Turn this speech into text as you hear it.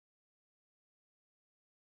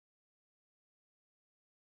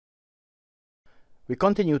We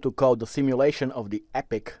continue to code the simulation of the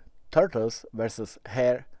epic Tortoise versus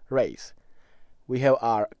Hare race. We have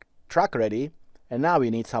our track ready, and now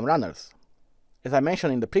we need some runners. As I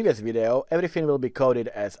mentioned in the previous video, everything will be coded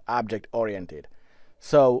as object-oriented.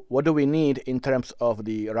 So what do we need in terms of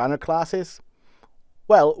the runner classes?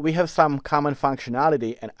 Well, we have some common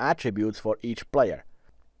functionality and attributes for each player.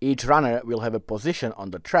 Each runner will have a position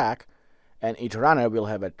on the track, and each runner will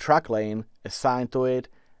have a track lane assigned to it,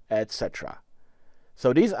 etc.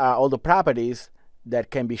 So these are all the properties that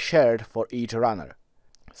can be shared for each runner.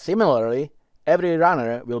 Similarly, every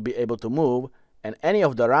runner will be able to move, and any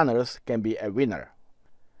of the runners can be a winner.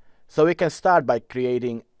 So we can start by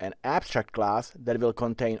creating an abstract class that will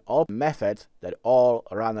contain all methods that all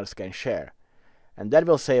runners can share. And that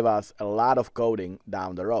will save us a lot of coding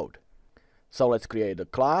down the road. So let's create a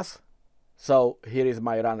class. So here is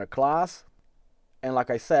my runner class. And like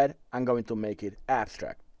I said, I'm going to make it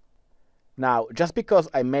abstract. Now, just because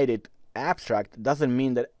I made it abstract doesn't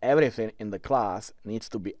mean that everything in the class needs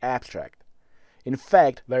to be abstract. In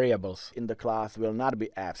fact, variables in the class will not be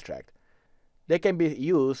abstract. They can be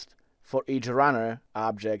used for each runner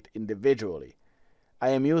object individually. I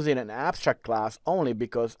am using an abstract class only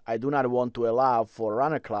because I do not want to allow for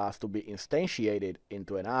runner class to be instantiated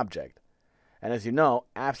into an object. And as you know,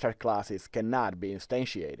 abstract classes cannot be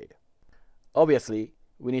instantiated. Obviously,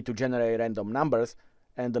 we need to generate random numbers,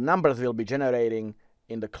 and the numbers will be generating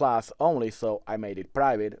in the class only, so I made it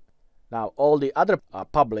private. Now all the other are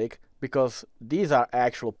public because these are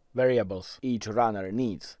actual variables each runner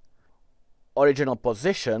needs. Original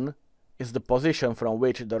position is the position from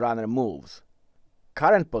which the runner moves.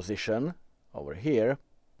 Current position, over here,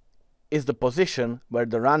 is the position where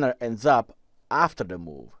the runner ends up after the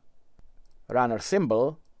move. Runner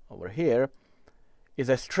symbol, over here, is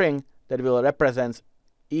a string that will represent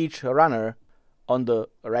each runner on the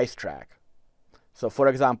racetrack. So for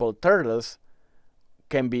example, Tortoise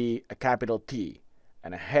can be a capital T,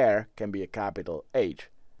 and a Hare can be a capital H.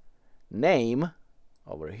 Name,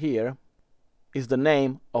 over here, is the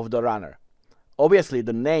name of the runner. Obviously,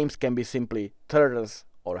 the names can be simply Tortoise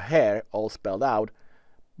or Hare, all spelled out,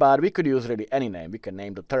 but we could use really any name. We can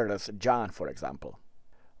name the Tortoise John, for example.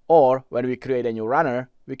 Or, when we create a new runner,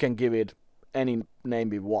 we can give it any name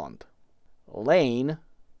we want. Lane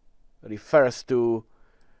refers to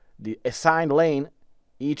the assigned lane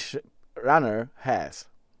each runner has.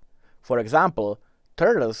 For example,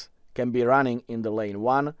 Tortoise can be running in the lane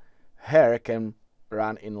 1, Hare can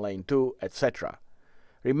run in lane 2, etc.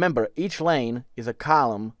 Remember, each lane is a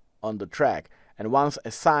column on the track, and once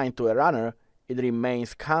assigned to a runner, it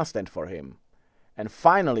remains constant for him. And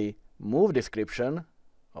finally, move description,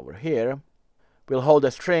 over here, will hold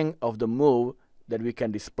a string of the move that we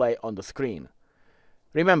can display on the screen.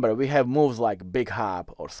 Remember, we have moves like big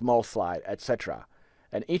hop or small slide, etc.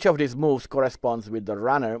 And each of these moves corresponds with the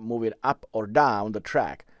runner moving up or down the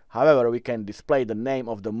track. However, we can display the name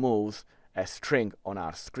of the moves as string on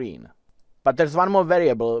our screen. But there's one more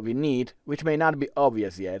variable we need, which may not be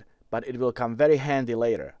obvious yet, but it will come very handy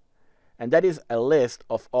later. And that is a list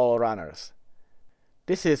of all runners.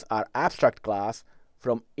 This is our abstract class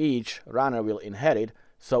from each runner will inherit,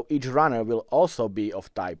 so each runner will also be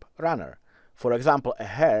of type runner. For example, a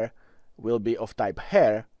Hare will be of type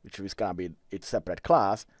Hare, which is going to be its separate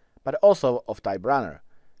class, but also of type runner.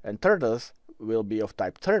 And Tortoise will be of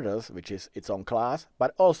type Tortoise, which is its own class,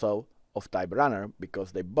 but also of type runner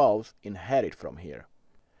because they both inherit from here.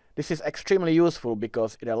 This is extremely useful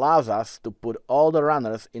because it allows us to put all the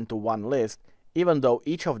runners into one list, even though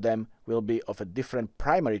each of them will be of a different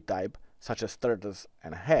primary type, such as Tortoise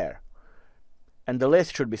and Hare. And the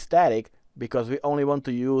list should be static because we only want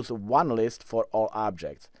to use one list for all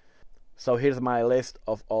objects. So here's my list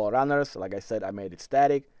of all runners. Like I said, I made it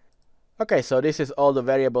static. Okay, so this is all the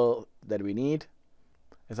variable that we need.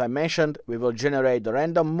 As I mentioned, we will generate the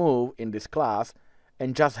random move in this class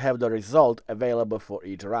and just have the result available for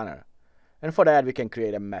each runner. And for that, we can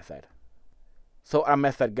create a method. So our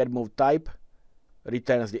method getMoveType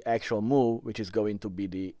returns the actual move, which is going to be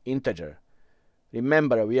the integer.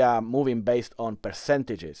 Remember, we are moving based on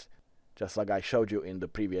percentages, just like I showed you in the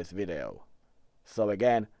previous video. So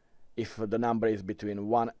again, if the number is between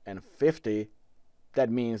 1 and 50, that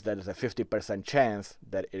means there is a 50% chance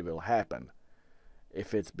that it will happen.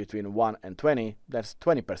 If it's between 1 and 20, that's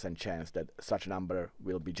 20% chance that such number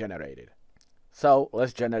will be generated. So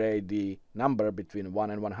let's generate the number between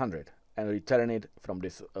 1 and 100 and return it from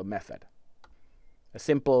this method. A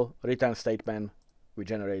simple return statement. We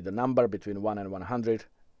generate the number between 1 and 100,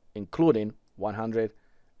 including 100,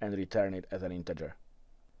 and return it as an integer.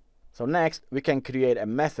 So next, we can create a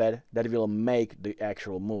method that will make the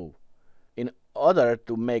actual move. In order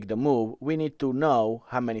to make the move, we need to know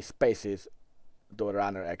how many spaces the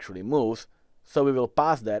runner actually moves, so we will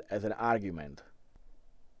pass that as an argument.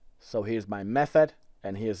 So here's my method,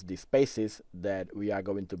 and here's the spaces that we are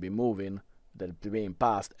going to be moving, that are being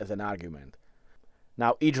passed as an argument.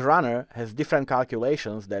 Now each runner has different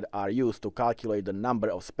calculations that are used to calculate the number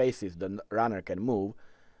of spaces the runner can move,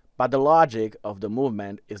 but the logic of the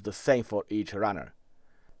movement is the same for each runner.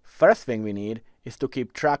 First thing we need is to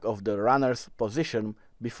keep track of the runner's position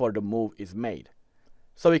before the move is made.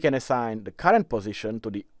 So we can assign the current position to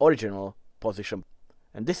the original position.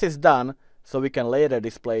 And this is done so we can later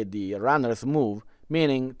display the runner's move,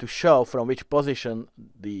 meaning to show from which position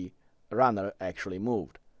the runner actually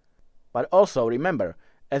moved. But also remember,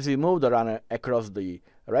 as we move the runner across the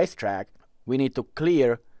racetrack, we need to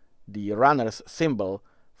clear the runner's symbol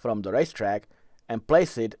from the racetrack and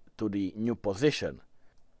place it to the new position.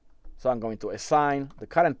 So I'm going to assign the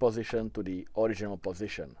current position to the original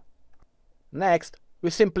position. Next, we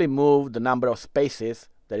simply move the number of spaces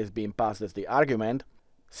that is being passed as the argument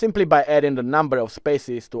simply by adding the number of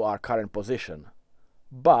spaces to our current position.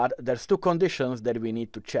 But there's two conditions that we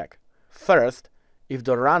need to check. First, if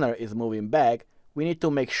the runner is moving back, we need to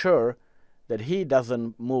make sure that he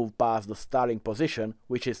doesn't move past the starting position,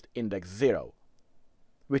 which is index 0,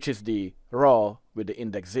 which is the row with the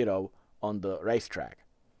index 0 on the racetrack.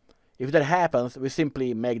 If that happens, we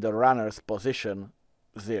simply make the runner's position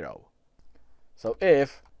 0. So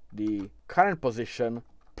if the current position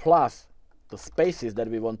plus the spaces that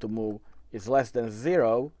we want to move is less than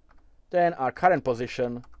 0, then our current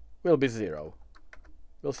position will be 0.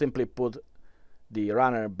 We'll simply put the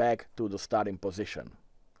runner back to the starting position.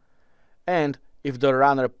 And if the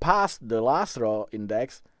runner passed the last row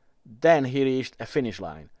index, then he reached a finish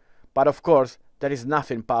line. But of course, there is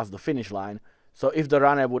nothing past the finish line, so if the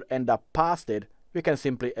runner would end up past it, we can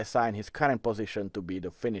simply assign his current position to be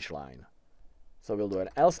the finish line. So we'll do an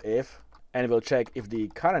else if, and we'll check if the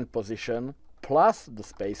current position plus the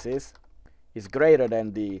spaces is greater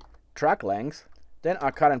than the track length, then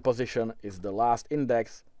our current position is the last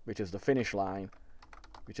index, which is the finish line,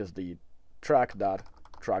 which is the track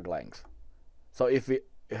length. So if we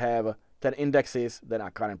have 10 indexes, then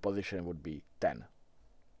our current position would be 10.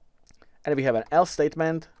 And we have an else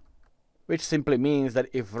statement, which simply means that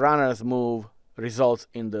if runner's move results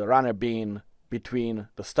in the runner being between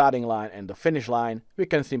the starting line and the finish line, we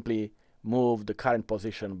can simply move the current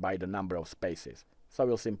position by the number of spaces. So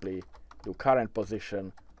we'll simply do current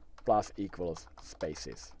position plus equals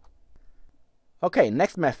spaces. Okay,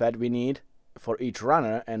 next method we need for each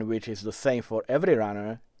runner, and which is the same for every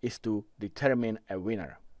runner, is to determine a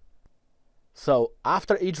winner. So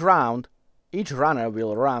after each round, each runner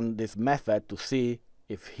will run this method to see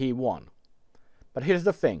if he won. But here's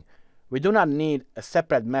the thing, we do not need a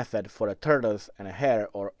separate method for a Tortoise and a Hare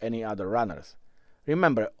or any other runners.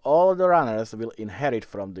 Remember, all the runners will inherit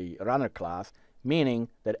from the runner class, meaning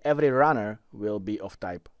that every runner will be of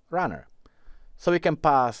type runner. So we can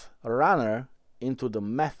pass a runner into the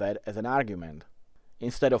method as an argument,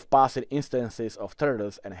 instead of passing instances of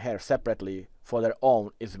Tortoise and Hare separately for their own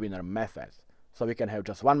isWinner methods. So we can have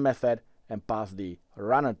just one method and pass the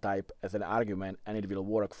runner type as an argument, and it will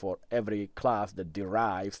work for every class that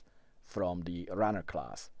derives from the runner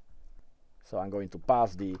class. So I'm going to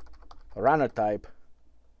pass the runner type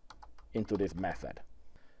into this method.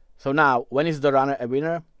 So now, when is the runner a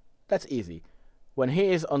winner? That's easy. When he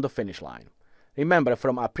is on the finish line. Remember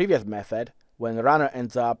from our previous method, when the runner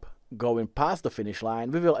ends up going past the finish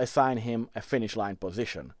line, we will assign him a finish line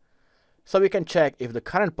position. So we can check if the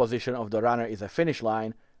current position of the runner is a finish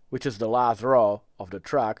line, which is the last row of the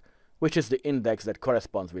track, which is the index that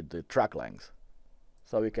corresponds with the track length.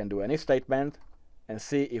 So we can do an if statement and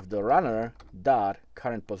see if the runner dot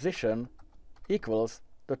current position equals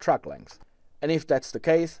the track length. And if that's the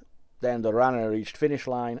case, then the runner reached finish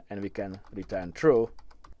line and we can return true.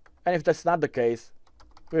 And if that's not the case,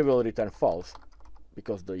 we will return false,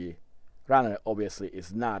 because the runner obviously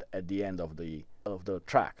is not at the end of the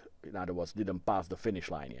track. In other words, didn't pass the finish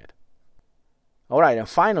line yet. Alright, and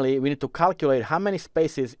finally we need to calculate how many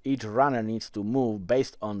spaces each runner needs to move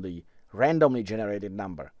based on the randomly generated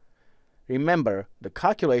number. Remember, the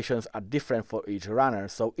calculations are different for each runner,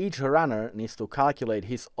 so each runner needs to calculate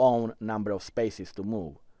his own number of spaces to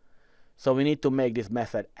move. So we need to make this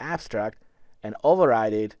method abstract and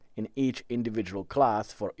override it in each individual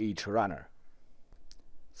class for each runner.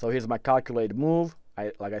 So here's my calculate move.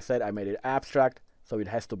 Like I said, I made it abstract, so it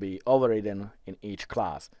has to be overridden in each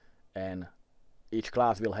class. And each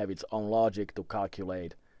class will have its own logic to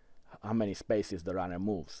calculate how many spaces the runner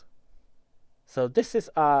moves. So this is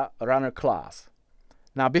our runner class.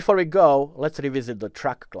 Now before we go, let's revisit the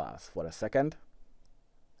truck class for a second.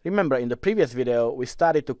 Remember, in the previous video we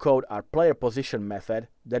started to code our player position method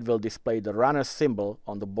that will display the runner symbol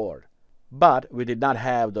on the board. But we did not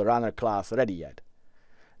have the runner class ready yet.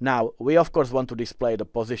 Now we of course want to display the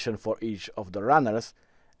position for each of the runners,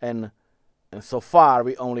 and so far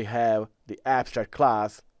we only have the abstract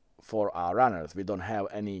class for our runners. We don't have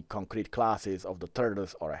any concrete classes of the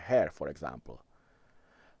Tortoise or a Hare, for example.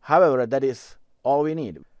 However, that is all we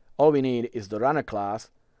need. All we need is the runner class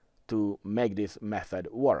to make this method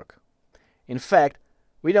work. In fact,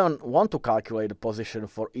 we don't want to calculate the position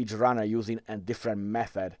for each runner using a different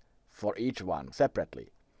method for each one separately.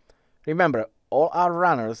 Remember, all our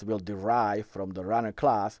runners will derive from the runner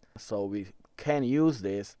class, so we can use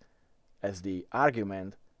this as the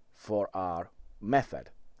argument for our method,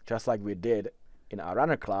 just like we did in our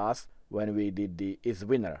runner class when we did the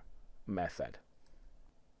isWinner method.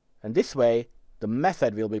 And this way, the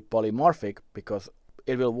method will be polymorphic because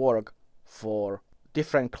it will work for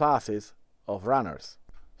different classes of runners.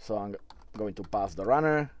 So I'm going to pass the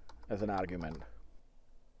runner as an argument.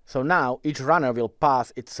 So now each runner will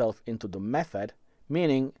pass itself into the method,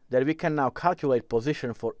 meaning that we can now calculate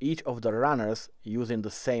position for each of the runners using the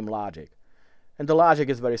same logic. And the logic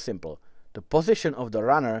is very simple. The position of the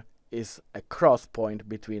runner is a cross point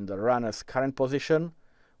between the runner's current position,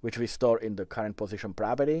 which we store in the current position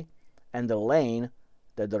property, and the lane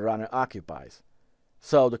that the runner occupies.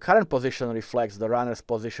 So the current position reflects the runner's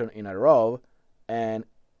position in a row, and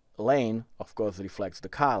lane, of course, reflects the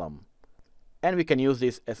column. And we can use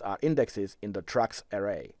this as our indexes in the trucks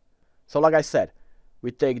array. So like I said,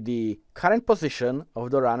 we take the current position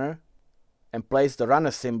of the runner and place the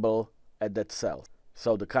runner symbol at that cell.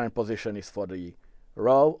 So the current position is for the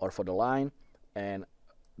row or for the line, and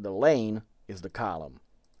the lane is the column.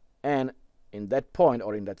 And in that point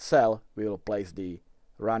or in that cell, we will place the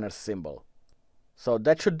runner symbol. So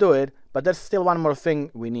that should do it, but there's still one more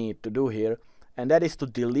thing we need to do here, and that is to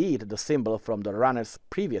delete the symbol from the runner's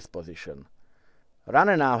previous position.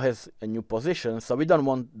 Runner now has a new position, so we don't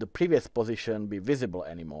want the previous position be visible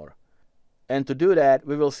anymore. And to do that,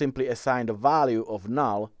 we will simply assign the value of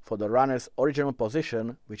null for the runner's original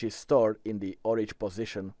position, which is stored in the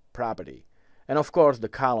origPosition property. And of course, the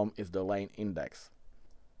column is the lane index.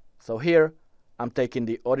 So here, I'm taking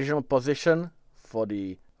the original position for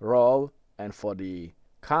the row and for the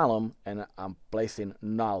column, and I'm placing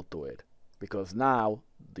null to it, because now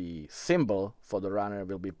the symbol for the runner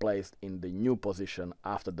will be placed in the new position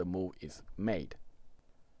after the move is made.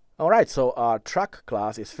 Alright, so our truck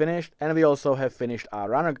class is finished, and we also have finished our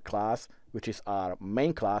runner class, which is our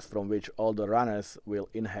main class from which all the runners will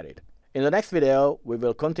inherit. In the next video, we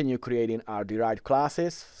will continue creating our derived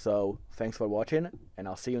classes, so thanks for watching, and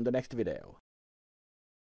I'll see you in the next video.